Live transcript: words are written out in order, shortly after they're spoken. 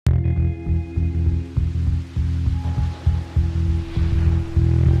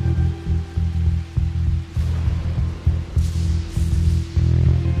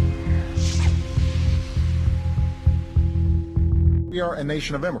We are a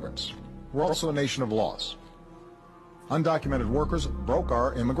nation of immigrants. We're also a nation of laws. Undocumented workers broke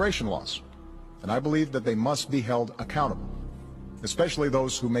our immigration laws, and I believe that they must be held accountable, especially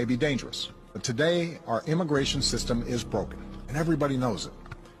those who may be dangerous. But today, our immigration system is broken, and everybody knows it.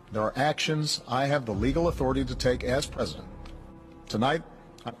 There are actions I have the legal authority to take as president. Tonight,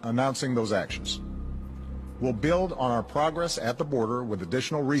 I'm announcing those actions. We'll build on our progress at the border with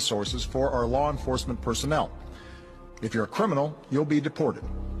additional resources for our law enforcement personnel. If you're a criminal, you'll be deported.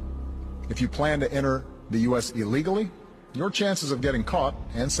 If you plan to enter the U.S. illegally, your chances of getting caught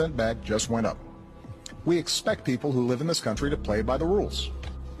and sent back just went up. We expect people who live in this country to play by the rules.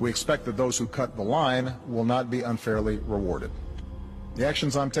 We expect that those who cut the line will not be unfairly rewarded. The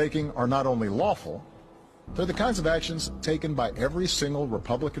actions I'm taking are not only lawful, they're the kinds of actions taken by every single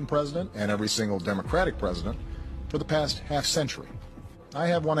Republican president and every single Democratic president for the past half-century. I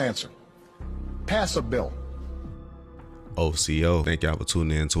have one answer. Pass a bill. OCO. Thank y'all for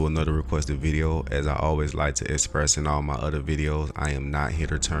tuning in to another requested video. As I always like to express in all my other videos, I am not here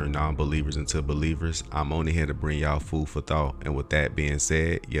to turn non-believers into believers. I'm only here to bring y'all food for thought. And with that being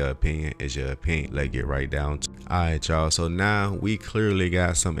said, your opinion is your opinion. Let's get right down to it. Alright y'all, so now we clearly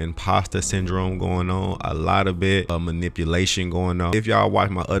got some imposter syndrome going on, a lot of bit of manipulation going on. If y'all watch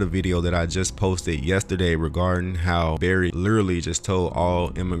my other video that I just posted yesterday regarding how Barry literally just told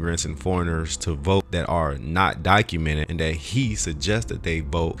all immigrants and foreigners to vote that are not documented, and that he suggested they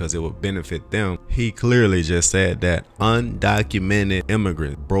vote because it would benefit them, he clearly just said that undocumented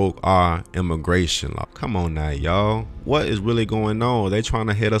immigrants broke our immigration law. Come on now, y'all. What is really going on? Are they trying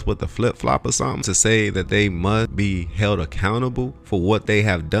to hit us with the flip-flop or something to say that they must be held accountable for what they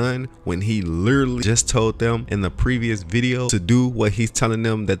have done, when he literally just told them in the previous video to do what he's telling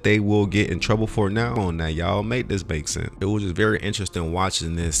them that they will get in trouble for now? On now, y'all, make this make sense. It was just very interesting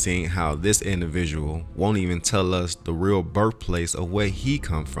watching this, seeing how this individual won't even tell us the real birthplace of where he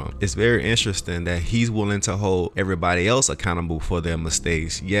come from. It's very interesting that he's willing to hold everybody else accountable for their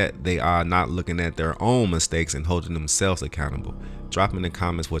mistakes, yet they are not looking at their own mistakes and holding themselves accountable. Drop in the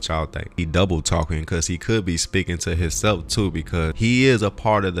comments what y'all think. He double talking because he could be speaking to himself too, because he is a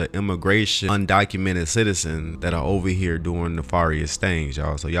part of the immigration undocumented citizens that are over here doing nefarious things,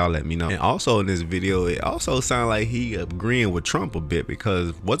 y'all. So y'all let me know. And also in this video, it also sounded like he agreeing with Trump a bit,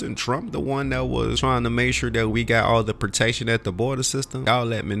 because wasn't Trump the one that was trying to make sure that we got all the protection at the border system? Y'all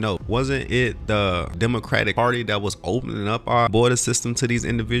let me know. Wasn't it the Democratic Party that was opening up our border system to these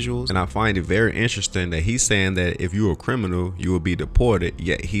individuals? And I find it very interesting that he's saying that if you're a criminal, you will be deported,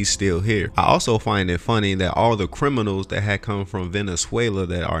 yet he's still here. I also find it funny that all the criminals that had come from Venezuela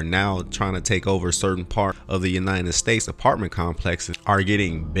that are now trying to take over certain part of the United States apartment complexes are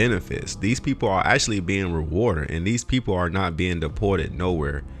getting benefits. These people are actually being rewarded, and these people are not being deported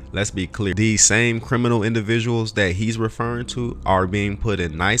nowhere. Let's be clear. These same criminal individuals that he's referring to are being put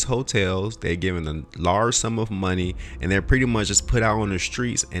in nice hotels. They're given a large sum of money, and they're pretty much just put out on the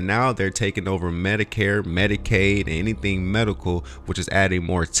streets. And now they're taking over Medicare, Medicaid, and anything medical, which is adding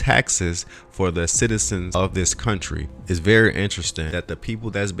more taxes for the citizens of this country. It's very interesting that the people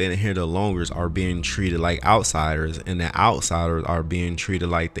that's been here the longest are being treated like outsiders, and the outsiders are being treated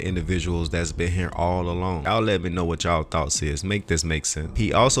like the individuals that's been here all along. Y'all let me know what y'all thoughts is. Make this make sense.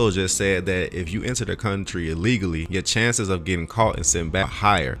 He also just said that if you enter the country illegally, your chances of getting caught and sent back are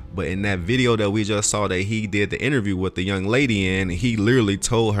higher. But in that video that we just saw that he did the interview with the young lady in, he literally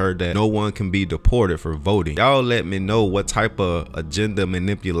told her that no one can be deported for voting. Y'all let me know what type of agenda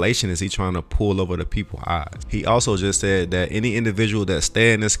manipulation is he trying to pull over the people's eyes. He also just said that any individual that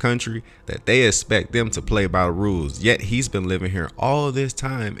stay in this country, that they expect them to play by the rules, yet he's been living here all this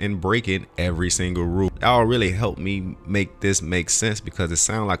time and breaking every single rule. Y'all really help me make this make sense, because it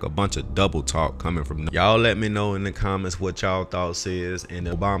sounds like a bunch of double talk coming from them. Y'all let me know in the comments what y'all thoughts is, and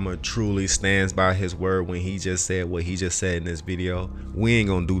Obama truly stands by his word when he just said what he just said in this video. We ain't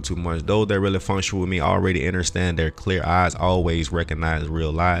gonna do too much. Those that really function with me already understand their clear eyes always recognize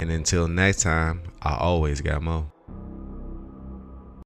real lies. And until next time, I always got more.